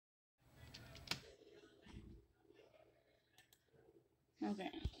Okay.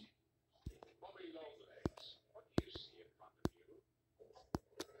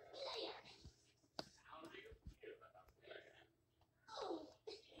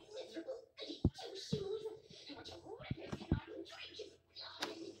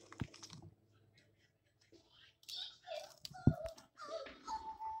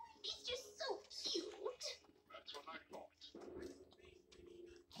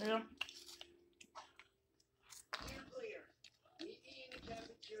 Yeah.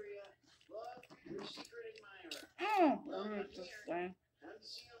 Oh, interesting.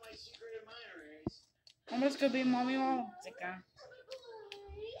 How much could be mommy or Zika?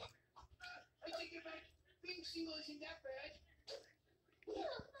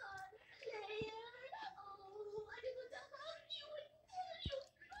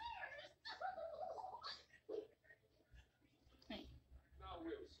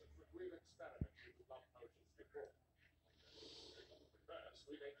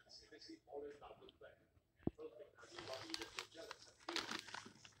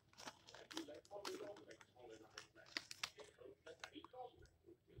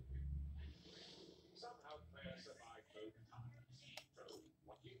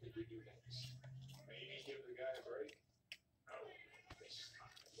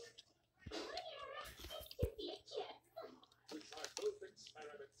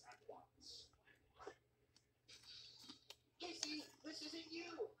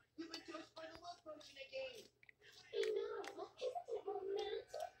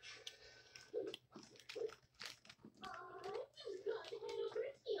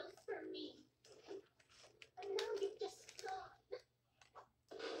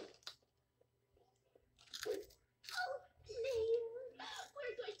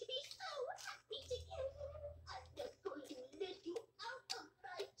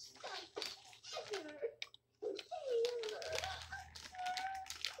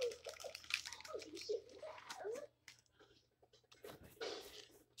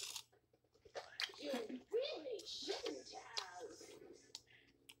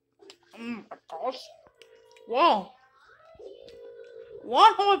 Gosh. Whoa.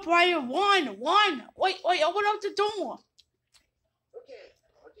 One whole player, one. Wait, open up the door.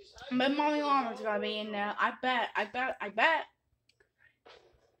 But mommy llama's gotta be in there. I bet.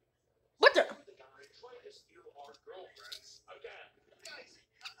 What the?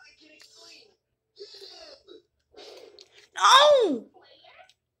 No!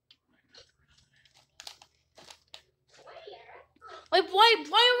 Wait,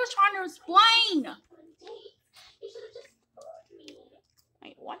 player was trying to explain.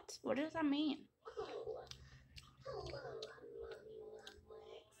 Wait, what? What does that mean?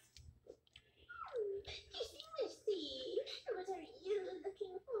 What are you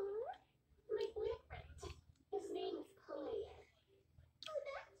looking for? My boyfriend. His name is Player. Oh,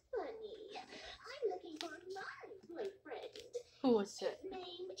 that's funny. I'm looking for my boyfriend. Who is it? His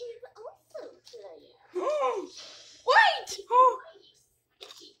name is also Player. Wait!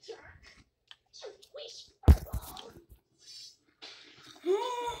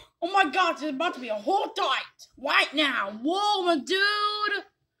 Oh my god, there's about to be a whole fight right now. Whoa, my dude!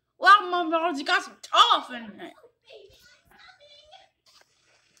 Well, my god, you got some tough in it.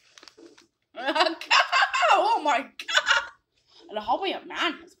 Oh my god! The hallway of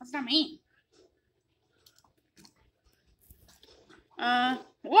madness. What's that mean?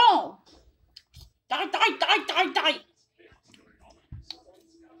 Whoa! Die!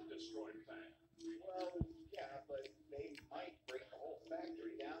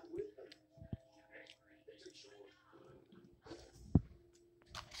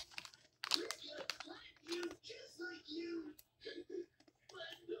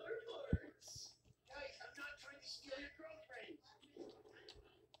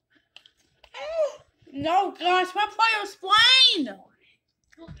 No, guys, my player explain!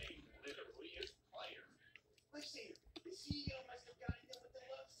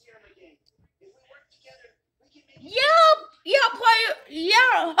 Yeah, player.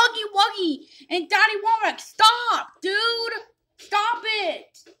 Yeah, Huggy Wuggy and Daddy Womack. Stop, dude. Stop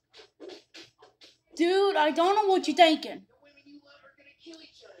it. Dude, I don't know what you're thinking.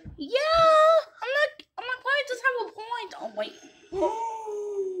 Yeah, I'm not player just have a point. Oh, wait.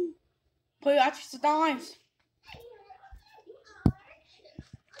 Player actually survives.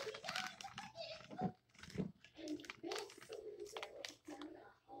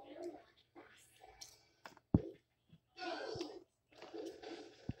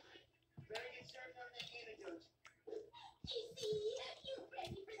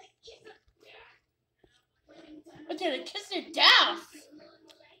 I did a kiss of death.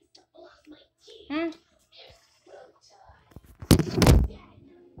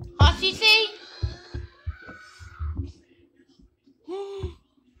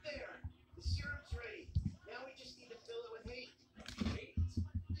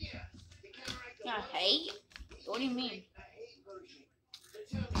 I hate? What do you mean?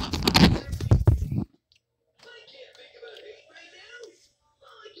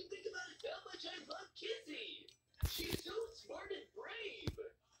 She's so smart and brave.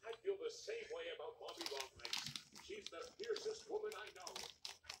 I feel the same way about Mommy Longlegs. She's the fiercest woman I know.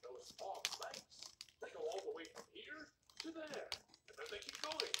 Those long legs, they go all the way from here to there. And then they keep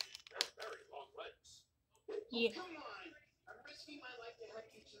going. They're very long legs. Yeah. Come on. I'm risking my life to help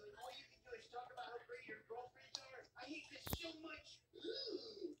you two, and all you can do is talk about how great your girlfriends are. I hate this so much.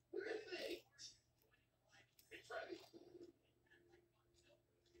 Ooh, perfect. It's ready.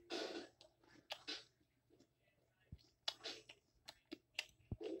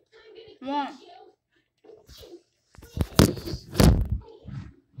 Come on.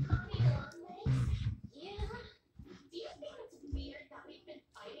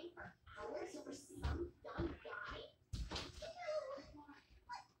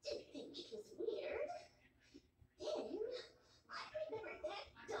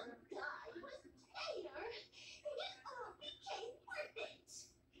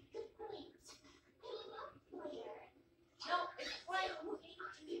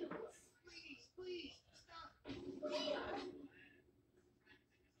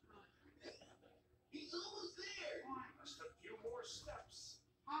 He's almost there. Just a few more steps.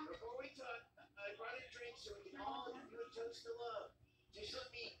 Before we talk, I brought a drink so we can all do a toast to love. Just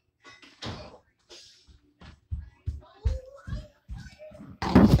let me.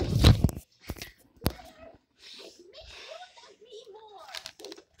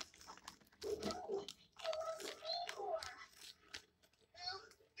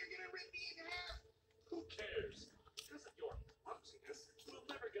 You're gonna rip me in half. Who cares? Because of your clumsiness, we'll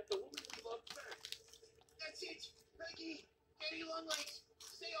never get the woman we love back. That's it. Maggie, Daddy Longlegs,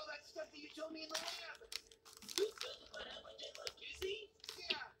 say all that stuff that you told me in the lab. You talking about how much I love Kissy?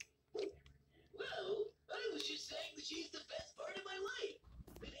 Yeah. Well, I was just saying that she's the best part of my life.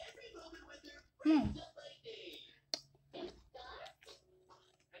 And every moment with her brightens up my day. And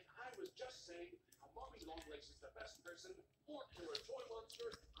I was just saying how Mommy Longlegs is the best person or killer toy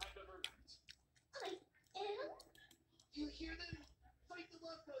monster I've ever met. Do you hear them? Fight the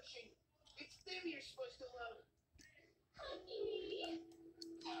love potion. It's them you're supposed to love.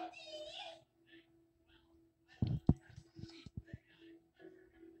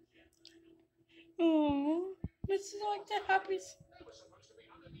 Oh, this is like the happiest. That was supposed to be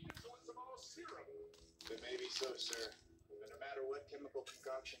under the influence of all serum. It may be so, sir. But no matter what chemical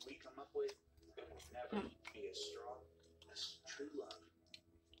concoction we come up with, it will never be as strong as true love.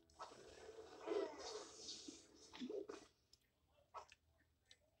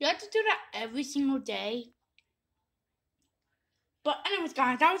 You have to do that every single day. But anyways,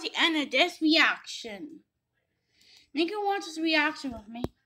 guys, that was the end of this reaction. Make you watch this reaction with me.